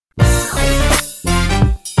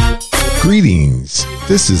Greetings.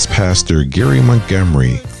 This is Pastor Gary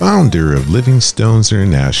Montgomery, founder of Living Stones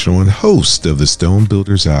International and host of the Stone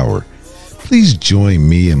Builders Hour. Please join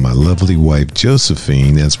me and my lovely wife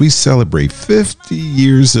Josephine as we celebrate 50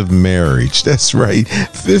 years of marriage. That's right,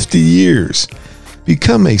 50 years.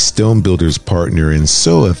 Become a Stone Builders partner and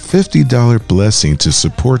sow a $50 blessing to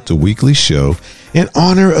support the weekly show in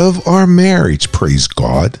honor of our marriage. Praise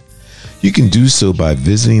God. You can do so by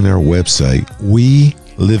visiting our website,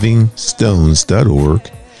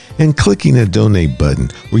 welivingstones.org, and clicking the donate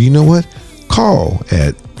button. Or you know what? Call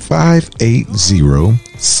at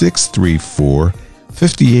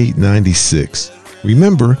 580-634-5896.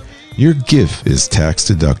 Remember, your gift is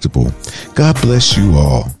tax deductible. God bless you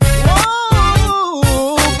all.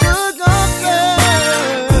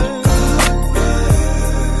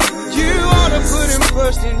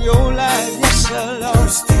 In your life, yes, Lord.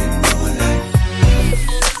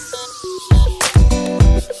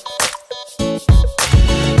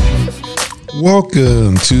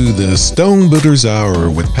 Welcome to the Stone Builders Hour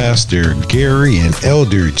with Pastor Gary and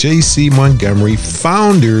Elder J.C. Montgomery,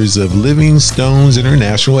 founders of Living Stones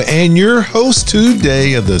International, and your host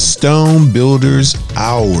today of the Stone Builders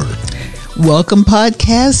Hour. Welcome,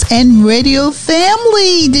 podcast and radio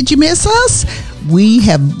family. Did you miss us?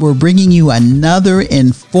 We're bringing you another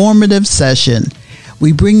informative session.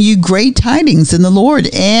 We bring you great tidings in the Lord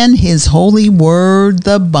and His holy word,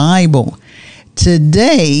 the Bible.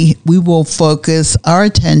 Today, we will focus our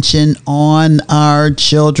attention on our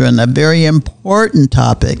children, a very important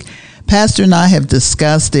topic. Pastor and I have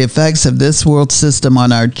discussed the effects of this world system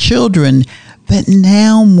on our children, but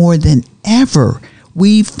now more than ever,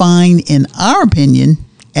 we find, in our opinion,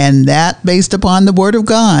 and that based upon the Word of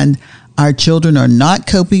God, our children are not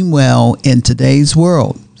coping well in today's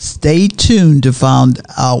world. Stay tuned to find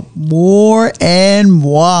out more and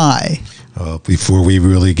why. Before we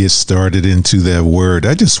really get started into that word,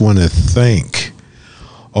 I just want to thank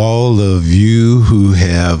all of you who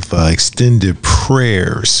have extended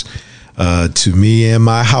prayers to me and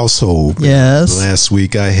my household. Yes. Last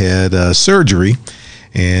week I had surgery,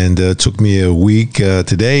 and took me a week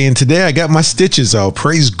today. And today I got my stitches out.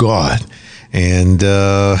 Praise God. And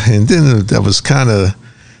then that was kind of,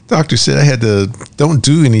 doctor said I had to don't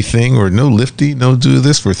do anything or no lifting, no do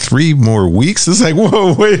this for 3 more weeks. It's like,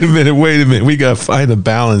 whoa, wait a minute. We got to find a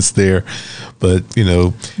balance there. But,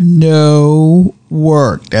 no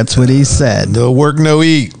work. That's what he said. No work, no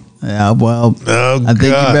eat. Yeah, well, I think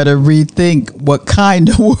you better rethink what kind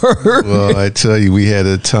of work. Well, I tell you, we had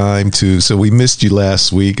a time so we missed you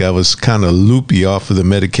last week. I was kind of loopy off of the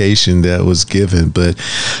medication that was given, but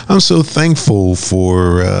I'm so thankful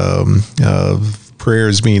for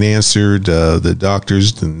prayers being answered. The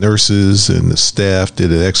doctors, the nurses, and the staff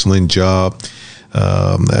did an excellent job.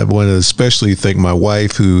 I want to especially thank my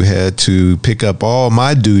wife, who had to pick up all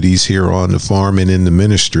my duties here on the farm and in the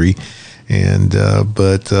ministry. And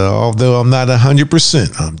but although I'm not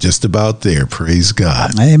 100%, I'm just about there. Praise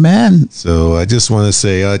God. Amen. So I just want to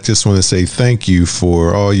say thank you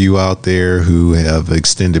for all you out there who have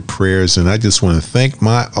extended prayers, and I just want to thank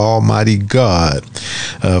my Almighty God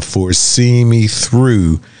for seeing me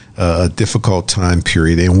through a difficult time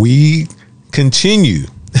period, and we continue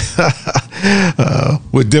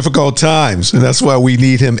with difficult times, and that's why we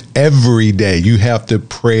need Him every day. You have to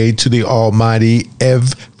pray to the Almighty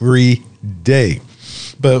every day.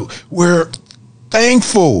 But we're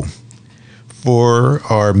thankful for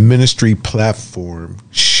our ministry platform,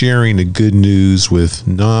 sharing the good news with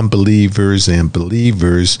non-believers and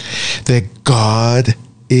believers that God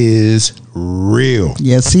is real.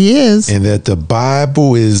 Yes, He is. And that the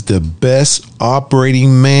Bible is the best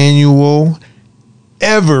operating manual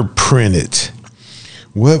ever printed.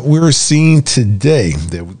 What we're seeing today,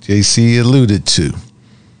 that JC alluded to,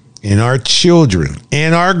 in our children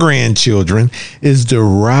and our grandchildren, is the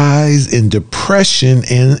rise in depression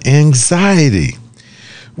and anxiety.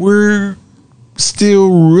 We're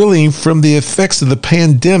still reeling from the effects of the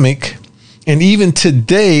pandemic, and even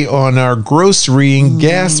today on our grocery and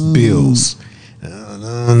gas bills.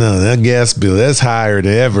 No, that gas bill, that's higher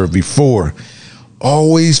than ever before.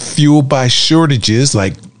 Always fueled by shortages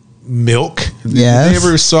like milk. Yes. Did they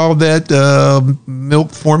ever solve that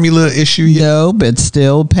milk formula issue yet? No, but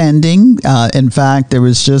still pending. In fact, there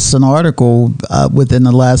was just an article within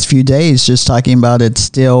the last few days just talking about it's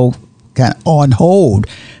still kind of on hold.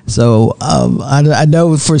 So I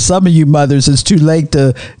know for some of you mothers, it's too late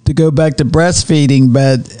to go back to breastfeeding,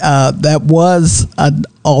 but that was an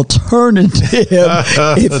alternative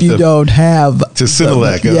if you don't have to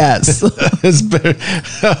Similac. Yes. It's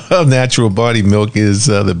better. Natural body milk is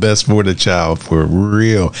the best for the child, for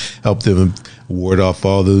real. Help them ward off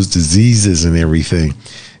all those diseases and everything.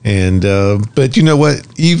 And but you know what?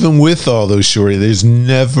 Even with all those shortages, there's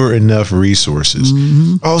never enough resources.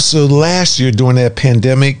 Also, last year during that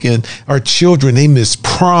pandemic, and our children, they missed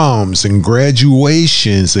proms and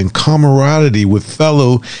graduations and camaraderie with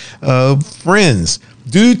fellow friends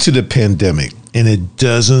due to the pandemic. And it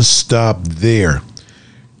doesn't stop there.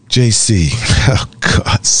 JC, oh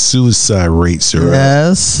God, suicide rates are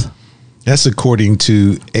up. That's according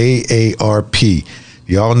to AARP.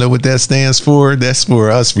 Y'all know what that stands for? That's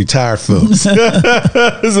for us retired folks.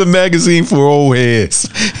 It's a magazine for old heads.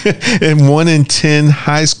 And 1 in 10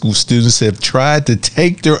 high school students have tried to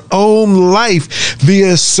take their own life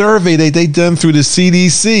via a survey that they done through the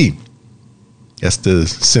CDC. That's the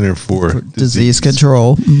Center for Disease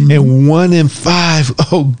Control. And 1 in 5,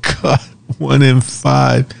 oh God, 1 in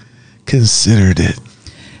 5 considered it.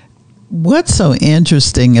 What's so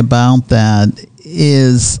interesting about that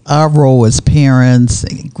is our role as parents,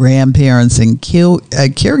 grandparents, and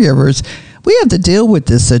caregivers. We have to deal with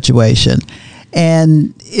this situation.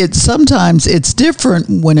 And sometimes it's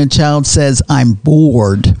different when a child says, I'm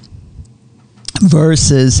bored,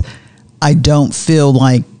 versus I don't feel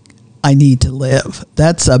like I need to live.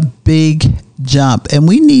 That's a big jump. And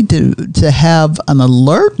we need to have an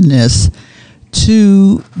alertness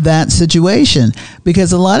to that situation,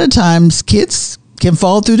 because a lot of times kids can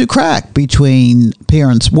fall through the crack between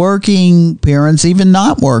parents working, parents even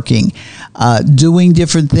not working, doing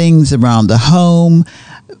different things around the home,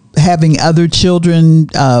 having other children.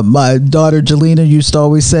 My daughter Jelena used to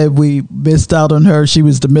always say we missed out on her. She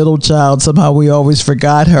was the middle child. Somehow we always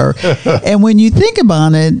forgot her. And when you think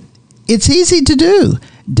about it, it's easy to do.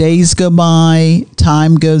 Days go by,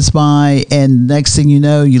 time goes by, and next thing you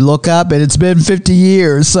know, you look up and it's been 50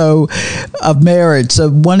 years of marriage. So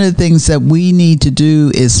one of the things that we need to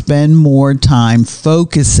do is spend more time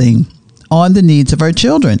focusing on the needs of our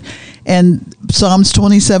children. And Psalms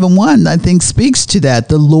 27:1, I think, speaks to that.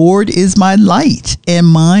 The Lord is my light and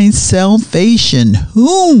my salvation.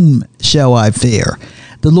 Whom shall I fear?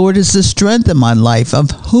 The Lord is the strength of my life.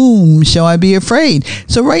 Of whom shall I be afraid?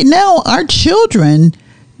 So right now, our children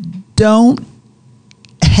don't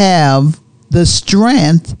have the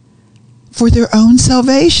strength for their own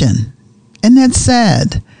salvation. And that's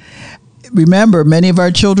sad. Remember, many of our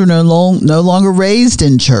children are no longer raised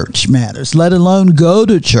in church matters, let alone go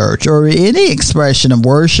to church or any expression of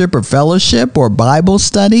worship or fellowship or Bible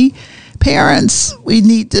study. Parents, we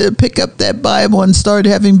need to pick up that Bible and start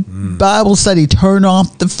having Bible study. Turn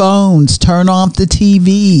off the phones, turn off the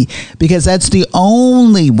TV, because that's the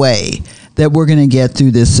only way that we're going to get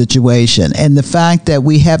through this situation. And the fact that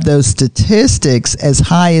we have those statistics as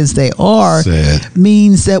high as they are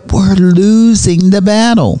means that we're losing the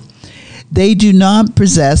battle. They do not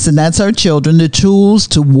possess, and that's our children, the tools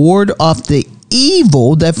to ward off the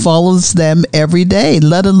evil that follows them every day,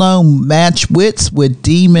 let alone match wits with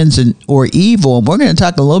demons or evil. And we're going to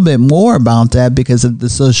talk a little bit more about that because of the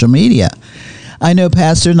social media. I know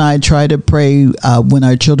Pastor and I try to pray when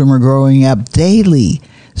our children were growing up daily,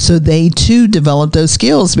 so they too develop those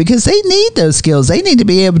skills, because they need those skills. They need to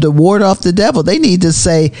be able to ward off the devil. They need to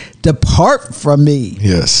say, depart from me,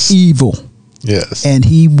 evil. Yes. And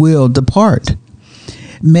he will depart.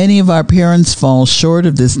 Many of our parents fall short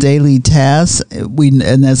of this daily task.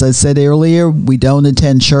 And as I said earlier, we don't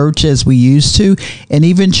attend church as we used to. And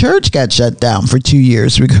even church got shut down for 2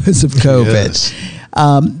 years because of COVID.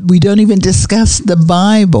 Yes. We don't even discuss the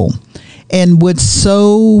Bible. And what's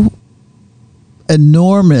so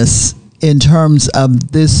enormous in terms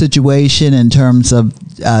of this situation, in terms of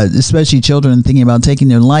especially children thinking about taking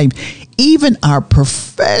their life, even our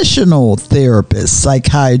professional therapists,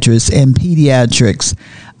 psychiatrists, and pediatrics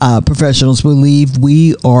professionals believe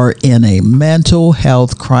we are in a mental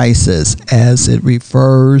health crisis as it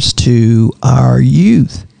refers to our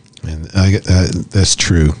youth. And that's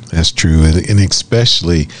true. That's true. And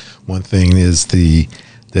especially one thing is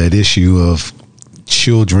that issue of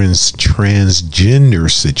children's transgender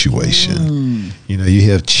situation. You know,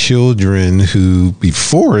 you have children who,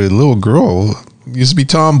 before, a little girl used to be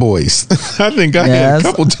tomboys. I think I had a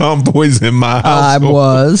couple tomboys in my house. I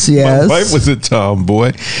was, yes. My wife was a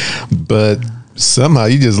tomboy, but somehow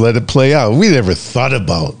you just let it play out. We never thought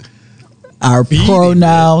about our feeding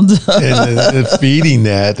pronouns. and feeding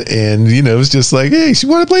that. And, it's just like, hey, she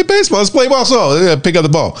want to play baseball. Let's play ball. Pick up the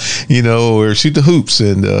ball, or shoot the hoops.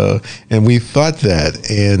 And we thought that.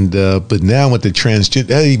 And but now with the transgender,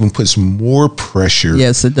 that even puts more pressure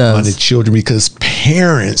Yes, it does. on the children because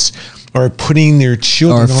parents are putting their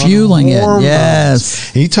children Or on fueling it, hormones.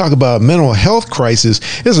 yes. And you talk about mental health crisis.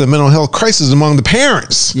 There's a mental health crisis among the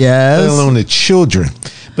parents, Yes. let alone the children.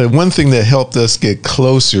 But one thing that helped us get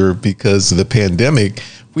closer because of the pandemic,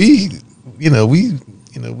 we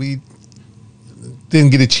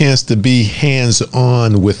didn't get a chance to be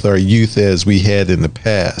hands-on with our youth as we had in the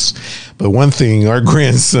past. But one thing, our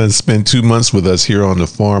grandson spent 2 months with us here on the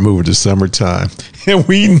farm over the summertime. And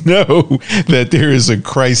we know that there is a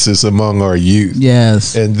crisis among our youth.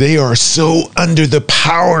 Yes. And they are so under the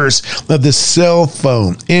powers of the cell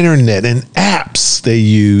phone, internet, and apps they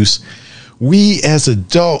use. We as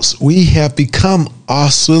adults, we have become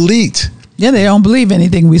obsolete. Yeah, they don't believe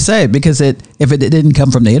anything we say because if it didn't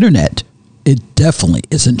come from the internet, it definitely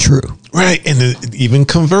isn't true. Right. And even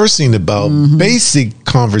conversing about basic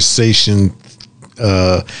conversation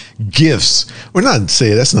gifts. We're not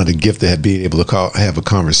saying that's not a gift to be able to have a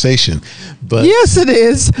conversation, but Yes, it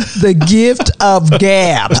is. The gift of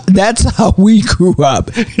gab. That's how we grew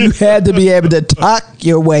up. You had to be able to talk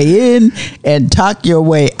your way in and talk your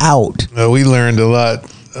way out. we learned a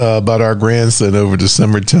lot about our grandson over the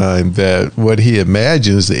summertime, that what he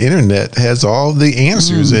imagines the internet has all the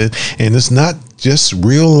answers, and it's not just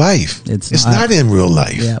real life. It's not in real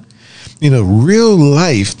life. Yep. Real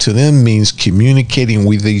life to them means communicating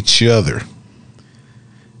with each other,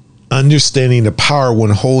 understanding the power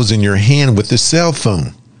one holds in your hand with the cell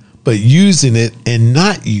phone, but using it and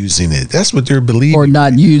not using it. That's what they're believing. Or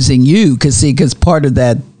not using you. Because part of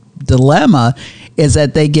that dilemma is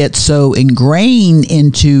that they get so ingrained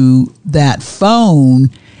into that phone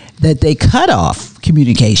that they cut off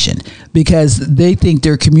communication because they think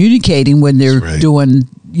they're communicating when they're That's right. doing,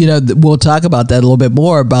 we'll talk about that a little bit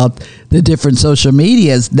more about the different social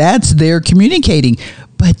medias. That's they're communicating,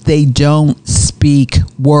 but they don't speak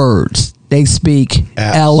words. They speak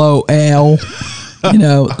Apps. LOL,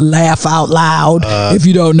 laugh out loud if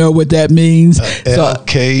you don't know what that means.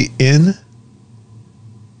 LKN?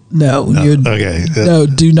 No, Okay. no,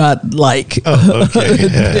 do not like.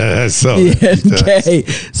 Okay. So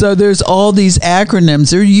DNK. So there's all these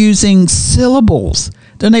acronyms. They're using syllables.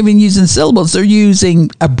 They're not even using syllables. They're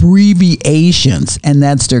using abbreviations, and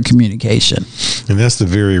that's their communication. And that's the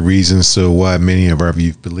very reason why many of our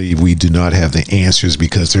youth believe we do not have the answers,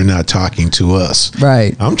 because they're not talking to us.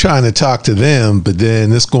 Right. I'm trying to talk to them, but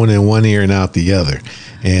then it's going in one ear and out the other.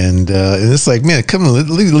 And it's like, man, come on, at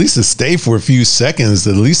least stay for a few seconds,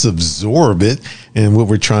 at least absorb it and what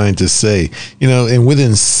we're trying to say. And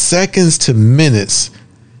within seconds to minutes,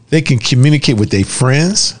 they can communicate with their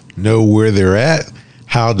friends, know where they're at,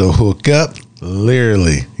 how to hook up.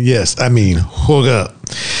 Literally, yes, I mean hook up.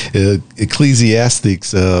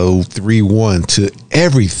 Ecclesiastes 3:1, to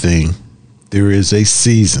everything there is a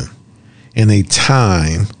season and a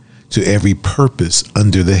time to every purpose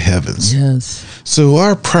under the heavens. Yes. So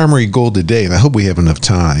our primary goal today, and I hope we have enough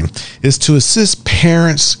time, is to assist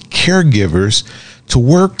parents, caregivers to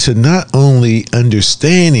work to not only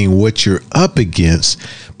understanding what you're up against,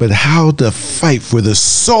 but how to fight for the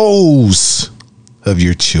souls of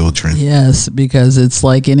your children. Yes, because it's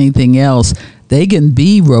like anything else. They can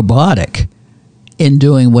be robotic in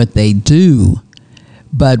doing what they do,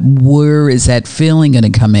 but where is that feeling going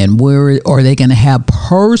to come in? Where are they going to have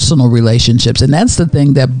personal relationships? And that's the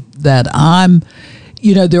thing that I'm,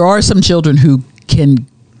 there are some children who can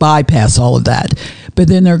bypass all of that. But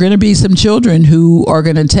then there are going to be some children who are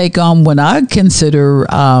going to take on what I consider,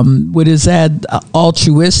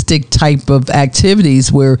 altruistic type of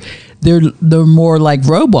activities where they're more like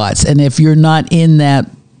robots. And if you're not in that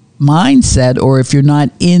mindset, or if you're not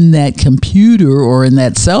in that computer or in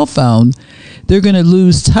that cell phone, they're going to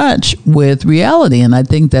lose touch with reality. And I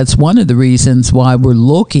think that's one of the reasons why we're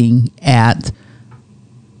looking at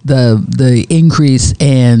the increase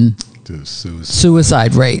in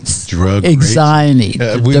suicide rates, drug anxiety,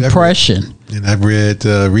 rates. depression. And I read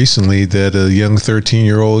recently that a young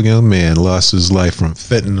 13-year-old young man lost his life from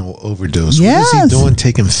fentanyl overdose. Yes. What is he doing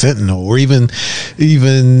taking fentanyl, or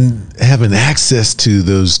even having access to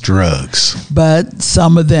those drugs? But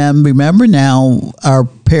some of them, remember now, our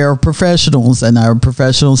paraprofessionals and our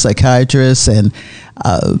professional psychiatrists and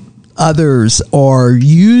others are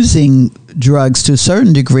using drugs to a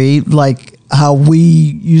certain degree, like how we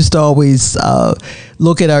used to always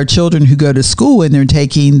look at our children who go to school and they're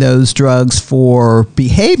taking those drugs for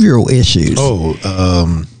behavioral issues.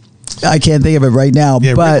 I can't think of it right now.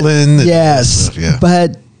 Yeah, but Ritalin, yes, stuff, yeah.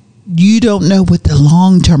 but you don't know what the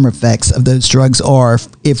long-term effects of those drugs are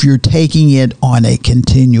if you're taking it on a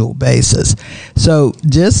continual basis. So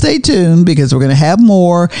just stay tuned because we're going to have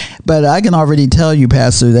more. But I can already tell you,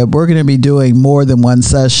 Pastor, that we're going to be doing more than one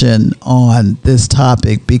session on this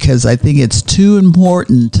topic because I think it's too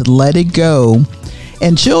important to let it go.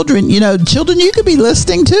 And children, you could be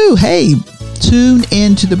listening too. Hey, tune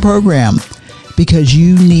into the program because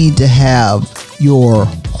you need to have your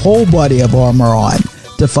whole body of armor on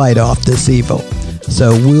to fight off this evil.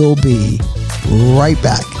 So we'll be right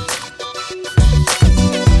back.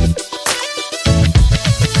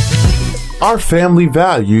 Our family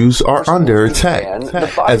values are under attack.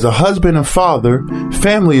 As a husband and father,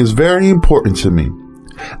 family is very important to me.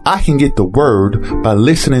 I can get the word by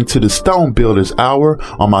listening to the Stone Builders Hour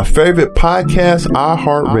on my favorite podcast,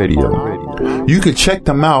 iHeartRadio. You can check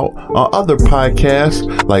them out on other podcasts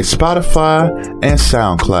like Spotify and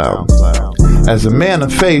SoundCloud. As a man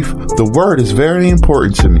of faith, the word is very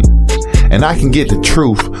important to me. And I can get the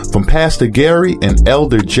truth from Pastor Gary and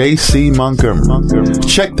Elder J.C. Montgomery.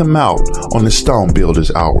 Check them out on the Stone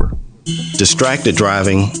Builders Hour. Distracted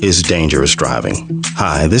driving is dangerous driving.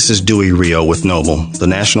 Hi, this is Dewey Rio with Noble, the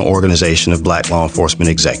National Organization of Black Law Enforcement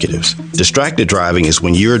Executives. Distracted driving is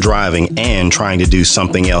when you're driving and trying to do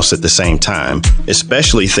something else at the same time,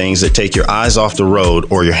 especially things that take your eyes off the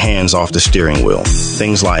road or your hands off the steering wheel.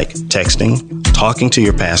 Things like texting, talking to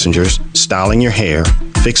your passengers, styling your hair,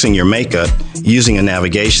 fixing your makeup, using a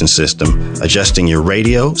navigation system, adjusting your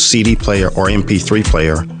radio, CD player, or MP3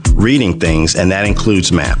 player, reading things, and that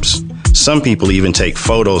includes maps. Some people even take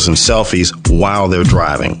photos and selfies while they're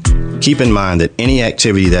driving. Keep in mind that any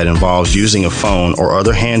activity that involves using a phone or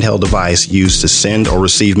other handheld device used to send or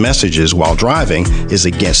receive messages while driving is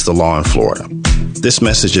against the law in Florida. This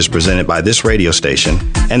message is presented by this radio station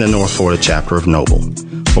and the North Florida chapter of Noble.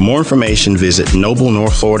 For more information, visit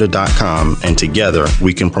noblenorthflorida.com, and together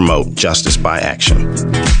we can promote justice by action.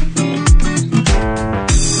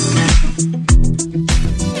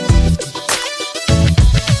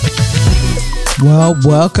 Well,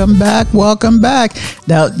 welcome back. Welcome back.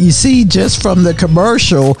 Now, you see, just from the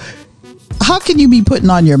commercial, how can you be putting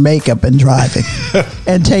on your makeup and driving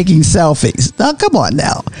and taking selfies? Now, come on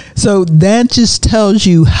now. So that just tells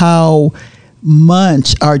you how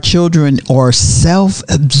much our children are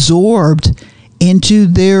self-absorbed into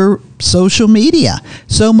their social media.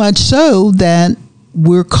 So much so that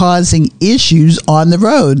we're causing issues on the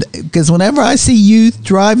road. Because whenever I see youth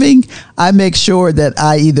driving, I make sure that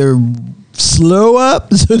I either slow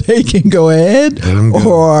up so they can go ahead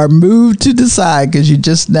or move to the side because you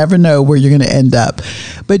just never know where you're going to end up.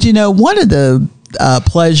 But, one of the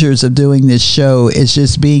pleasures of doing this show is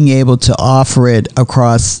just being able to offer it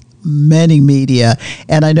across many media.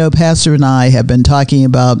 And I know Pastor and I have been talking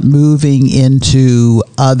about moving into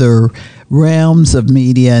other realms of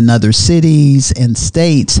media in other cities and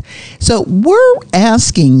states. So we're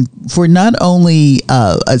asking for not only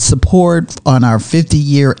a support on our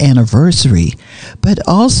 50-year anniversary, but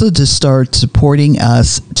also to start supporting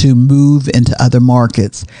us to move into other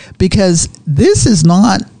markets, because this is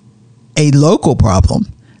not a local problem.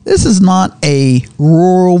 This is not a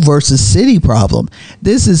rural versus city problem.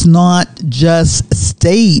 This is not just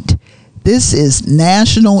state. This is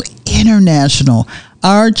national, international.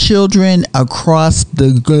 Our children across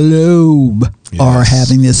the globe are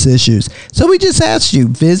having these issues. So we just asked you,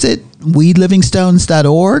 visit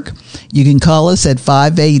WeLivingStones.org. You can call us at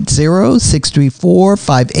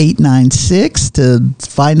 580-634-5896 to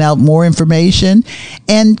find out more information,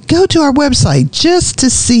 and go to our website just to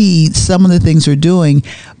see some of the things we're doing.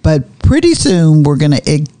 But pretty soon we're going to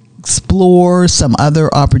explore some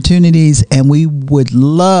other opportunities, and we would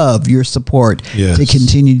love your support to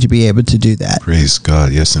continue to be able to do that. Praise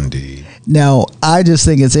God. Yes, indeed. Now, I just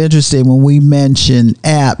think it's interesting when we mention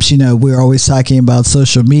apps, we're always talking about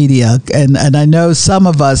social media. And I know some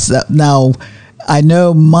of us, now, I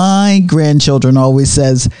know my grandchildren always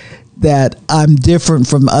says that I'm different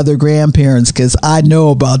from other grandparents because I know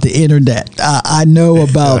about the internet. I know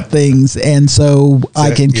about things, and so I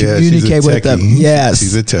can communicate with them. Yes.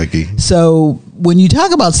 She's a techie. So when you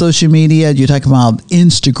talk about social media, you talk about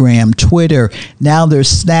Instagram, Twitter, now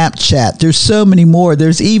there's Snapchat. There's so many more.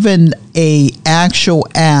 There's even a actual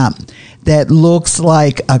app that looks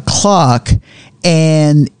like a clock,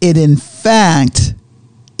 and it in fact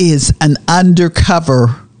is an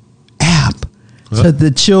undercover app. So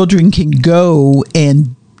the children can go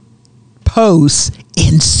and post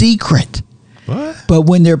in secret. What? But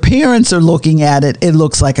when their parents are looking at it, it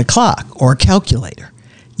looks like a clock or a calculator.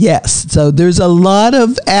 Yes. So there's a lot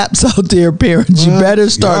of apps out there, parents. You better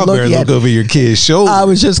start looking at. Look over your kid's shoulder. I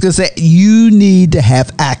was just going to say, you need to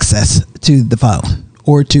have access to the phone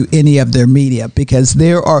or to any of their media, because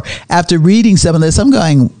there are, after reading some of this, I'm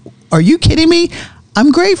going, are you kidding me?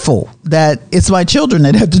 I'm grateful that it's my children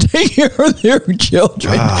that have to take care of their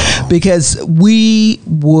children, because we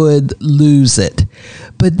would lose it.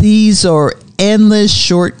 But these are endless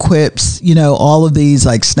short quips, all of these,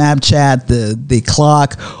 like Snapchat, the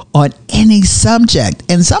clock, on any subject,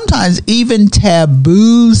 and sometimes even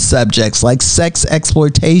taboo subjects like sex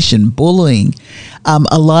exploitation, bullying.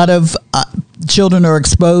 A lot of children are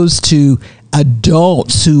exposed to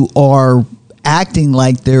adults who are acting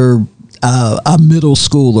like they're a middle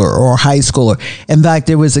schooler or high schooler. In fact,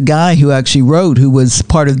 there was a guy who actually wrote, who was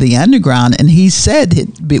part of the underground, and he said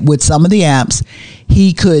with some of the apps,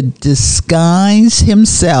 he could disguise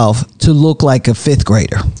himself to look like a fifth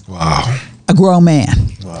grader. Wow. A grown man.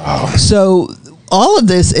 Wow. So all of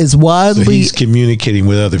this is widely... So he's communicating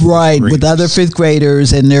with other fifth graders. With other fifth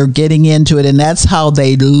graders, and they're getting into it, and that's how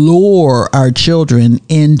they lure our children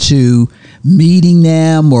into meeting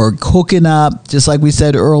them or hooking up, just like we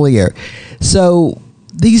said earlier. So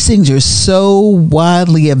these things are so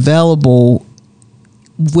widely available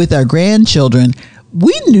with our grandchildren.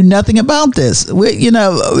 We knew nothing about this. To be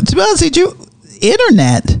honest with you,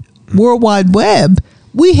 internet, World Wide Web,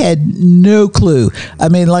 we had no clue. I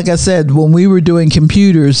mean, like I said, when we were doing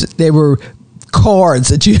computers, they were cards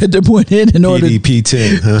that you had to put in order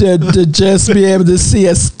PDP-10, to just be able to see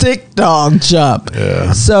a stick dog jump.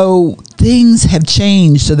 Yeah. So things have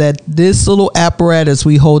changed so that this little apparatus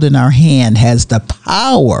we hold in our hand has the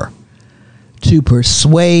power to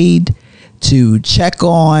persuade, to check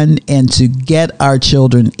on, and to get our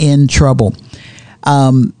children in trouble.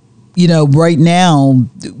 Right now,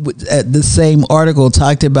 the same article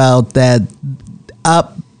talked about that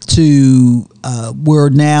up to we're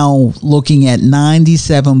now looking at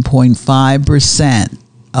 97.5%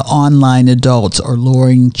 online adults are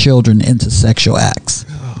luring children into sexual acts.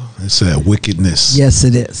 It's that wickedness. Yes,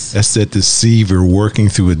 it is. That's that deceiver working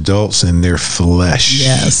through adults and their flesh.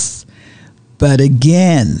 Yes. But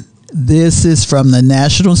again, this is from the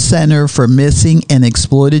National Center for Missing and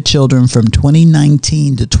Exploited Children from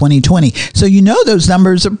 2019 to 2020. So those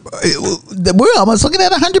numbers are, we're almost looking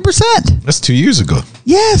at 100%. That's 2 years ago.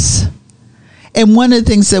 Yes. And one of the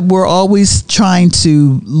things that we're always trying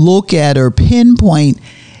to look at or pinpoint,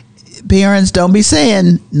 parents, don't be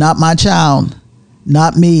saying, not my child,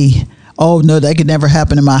 not me. Oh, no, that could never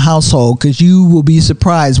happen in my household, because you will be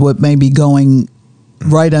surprised what may be going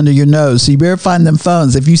right under your nose. So you better find them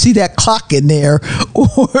phones. If you see that clock in there,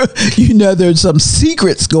 or there's some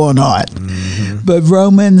secrets going on. Mm-hmm. But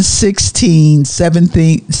Romans 16,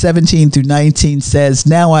 17 through 19 says,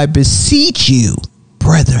 "Now I beseech you,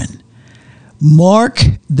 brethren, mark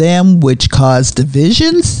them which cause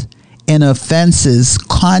divisions and offenses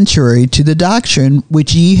contrary to the doctrine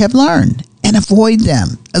which ye have learned, and avoid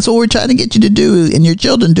them." That's what we're trying to get you to do, and your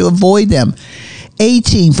children, to avoid them.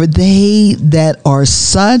 18, "For they that are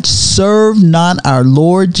such serve not our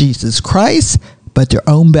Lord Jesus Christ, but their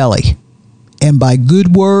own belly, and by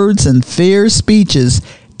good words and fair speeches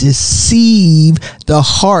deceive the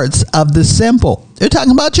hearts of the simple." They're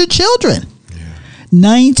talking about your children. Yeah.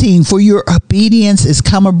 19, "For your obedience is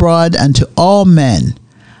come abroad unto all men.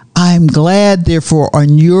 I am glad, therefore,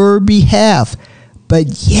 on your behalf,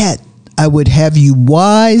 but yet I would have you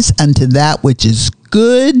wise unto that which is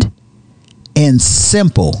good and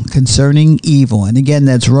simple concerning evil." And again,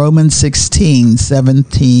 that's Romans 16,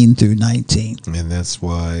 17 through 19. And that's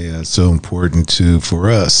why it's so important for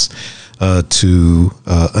us to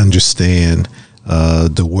understand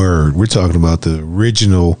the word. We're talking about the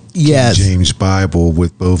original King James Bible,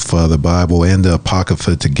 with both the Bible and the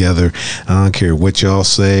Apocrypha together. I don't care what y'all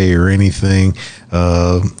say or anything.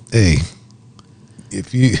 Hey,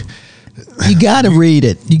 if you got to read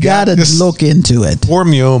it. You got to look into it.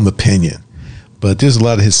 Form your own opinion. But there's a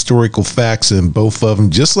lot of historical facts in both of them,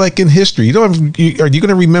 just like in history. Are you going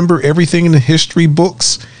to remember everything in the history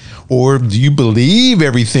books? Or do you believe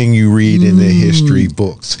everything you read in the history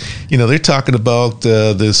books? They're talking about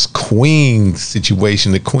this queen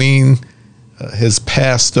situation. The queen has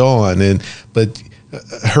passed on, but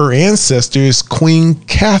her ancestor is Queen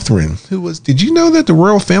Catherine, did you know that the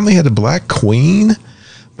royal family had a black queen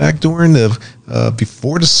back during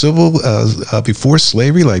before the before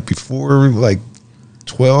slavery, before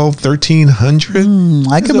 1300?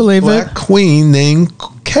 I can believe it. A black queen named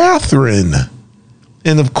Catherine.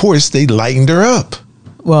 And of course, they lightened her up.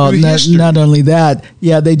 Well, through history. not only that,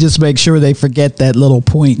 they just make sure they forget that little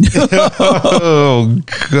point. Oh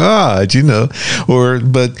God, I'm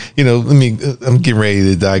getting ready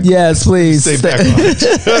to digress. Yes, please. Stay back.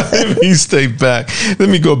 Let me stay back. Let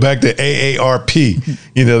me go back to AARP.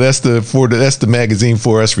 That's the magazine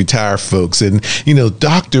for us retired folks. And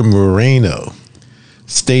Dr. Moreno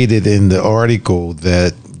stated in the article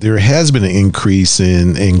that there has been an increase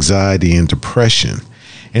in anxiety and depression.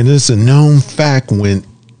 And it's a known fact when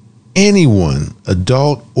anyone,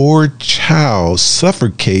 adult or child,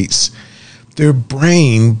 suffocates their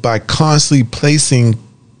brain by constantly placing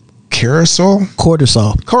cortisol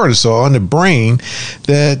on the brain,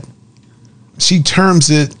 that she terms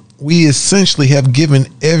it, we essentially have given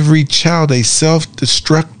every child a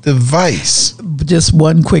self-destruct device. Just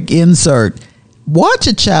one quick insert. Watch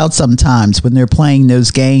a child sometimes when they're playing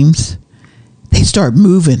those games. They start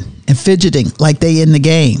moving and fidgeting like they in the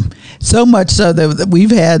game. So much so that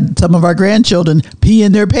we've had some of our grandchildren pee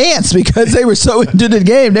in their pants because they were so into the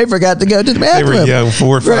game they forgot to go to the bathroom. They were young,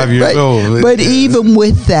 4 or 5 years old. But even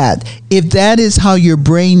with that, if that is how your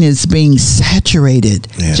brain is being saturated,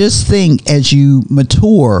 just think as you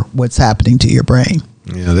mature what's happening to your brain.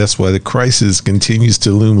 That's why the crisis continues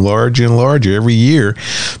to loom larger and larger every year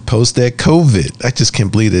post that COVID. I just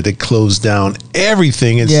can't believe that it closed down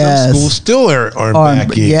everything, and some schools still aren't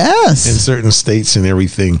back in certain states and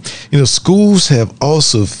everything. Schools have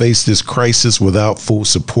also faced this crisis without full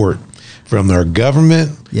support from our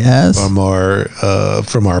government, from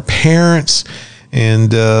our parents, and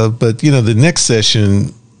but the next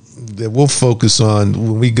session that we'll focus on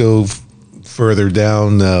when we go further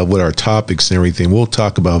down with our topics and everything, we'll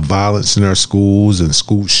talk about violence in our schools and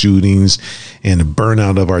school shootings and the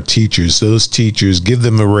burnout of our teachers. Those teachers, give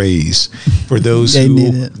them a raise for those who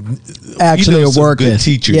need it. Actually are working. Good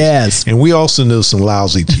teachers. Yes. And we also know some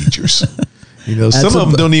lousy teachers. Some of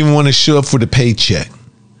them don't even want to show up for the paycheck.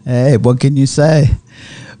 Hey, what can you say?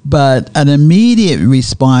 But an immediate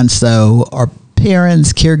response, though, are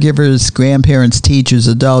parents, caregivers, grandparents, teachers,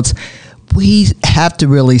 adults. We have to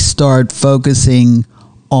really start focusing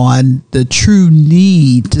on the true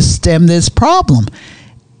need to stem this problem.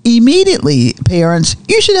 Immediately, parents,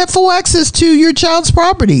 you should have full access to your child's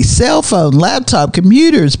property, cell phone, laptop,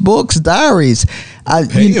 computers, books, diaries.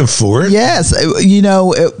 Paying for it. Yes.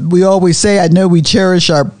 We always say, I know we cherish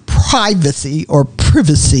our privacy, or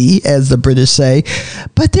privacy, as the British say,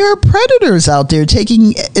 but there are predators out there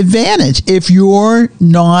taking advantage if you're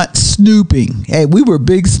not snooping. Hey, we were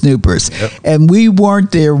big snoopers, and we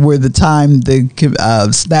weren't there where the time the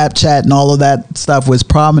Snapchat and all of that stuff was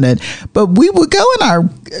prominent, but we would go in our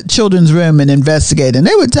children's room and investigate, and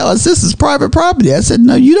they would tell us, this is private property. I said,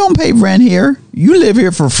 no, you don't pay rent here. You live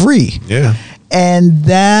here for free. Yeah. And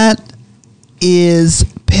that is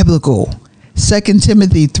biblical. 2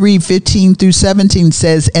 Timothy 3:15-17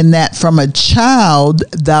 says, and that from a child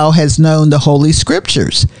thou hast known the holy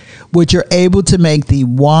scriptures, which are able to make thee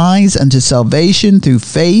wise unto salvation through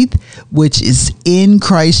faith, which is in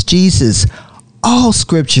Christ Jesus. All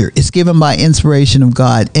scripture is given by inspiration of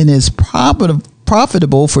God and is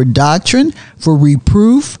profitable for doctrine, for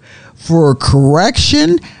reproof, for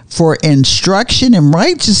correction, for instruction in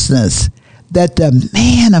righteousness, that the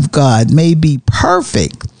man of God may be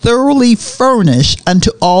perfect, thoroughly furnished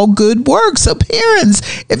unto all good works. So parents,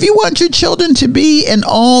 if you want your children to be in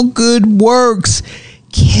all good works,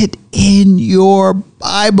 get in your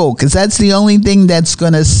Bible, because that's the only thing that's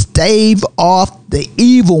going to stave off the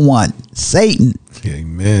evil one, Satan.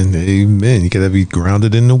 Amen. Amen. You got to be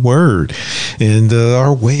grounded in the word. And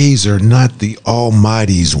our ways are not the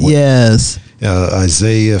Almighty's ways. Yes.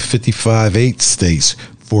 Isaiah 55:8 states,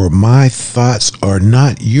 for my thoughts are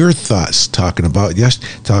not your thoughts, talking about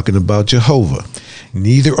Jehovah.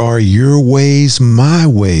 Neither are your ways my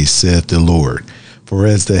ways, saith the Lord. For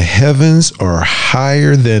as the heavens are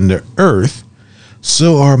higher than the earth,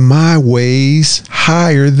 so are my ways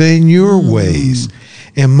higher than your ways,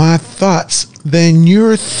 and my thoughts than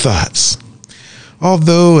your thoughts.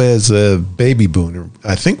 Although as a baby boomer,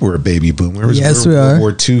 I think we're a baby boomer. Yes, we are. World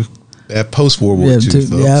War II. Post-World War II,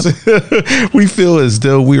 folks. Yep. We feel as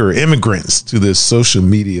though we are immigrants to this social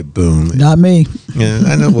media boom. Not me. Yeah,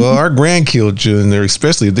 I know. Well, our grandchildren, they're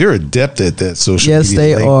adept at that social media. Yes,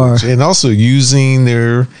 they language. are. And also using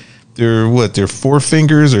their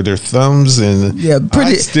forefingers or their thumbs, and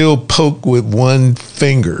I still poke with one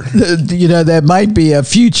finger. That might be a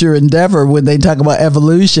future endeavor when they talk about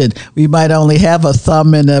evolution. We might only have a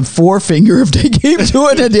thumb and a forefinger if they keep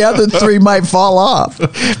doing it. The other three might fall off.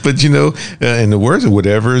 But in the words of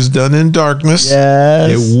whatever is done in darkness, yes,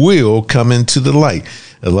 it will come into the light.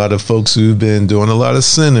 a lot of folks who've been doing a lot of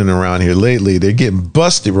sinning around here lately, they're getting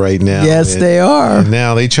busted right now. Yes, they are. And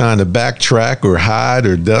now they're trying to backtrack or hide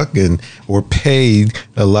or duck or pay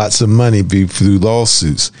lots of money through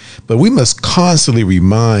lawsuits. But we must constantly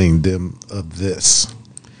remind them of this.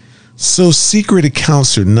 So secret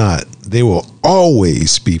accounts or not, they will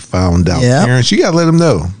always be found out. Yep. Parents, you got to let them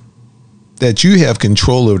know that you have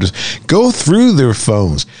control over this. Go through their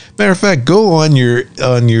phones. Matter of fact, go on your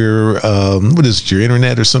what is it, your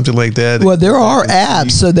internet or something like that. Well, there are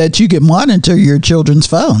apps so that you can monitor your children's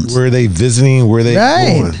phones. Where are they visiting? Where are they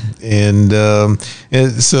going?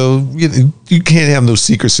 And so you can't have no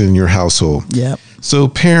secrets in your household. Yep. So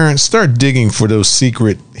parents, start digging for those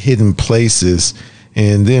secret hidden places.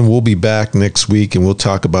 And then we'll be back next week and we'll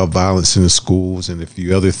talk about violence in the schools and a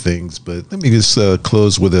few other things. But let me just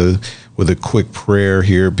close with a quick prayer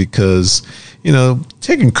here, because,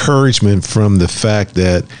 take encouragement from the fact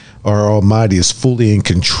that our Almighty is fully in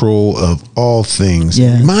control of all things.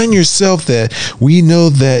 Yes. Remind yourself that we know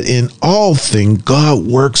that in all things, God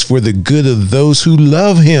works for the good of those who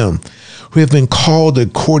love him, who have been called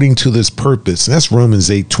according to this purpose. And that's Romans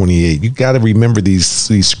 8:28. You got to remember these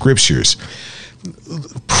scriptures.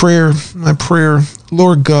 My prayer,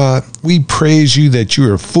 Lord God, we praise you that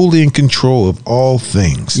you are fully in control of all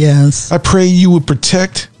things. Yes. I pray you would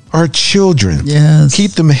protect our children. Yes.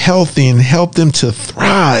 Keep them healthy and help them to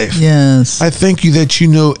thrive. Yes. I thank you that you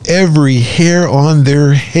know every hair on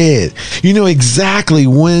their head. You know exactly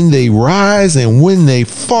when they rise and when they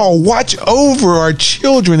fall. Watch over our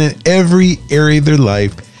children in every area of their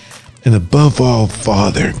life. And above all,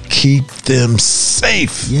 Father, keep them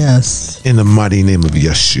safe. Yes. In the mighty name of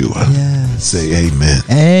Yeshua. Yes. Say amen.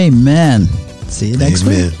 Amen. See you next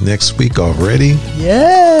week. Next week already.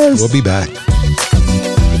 Yes. We'll be back.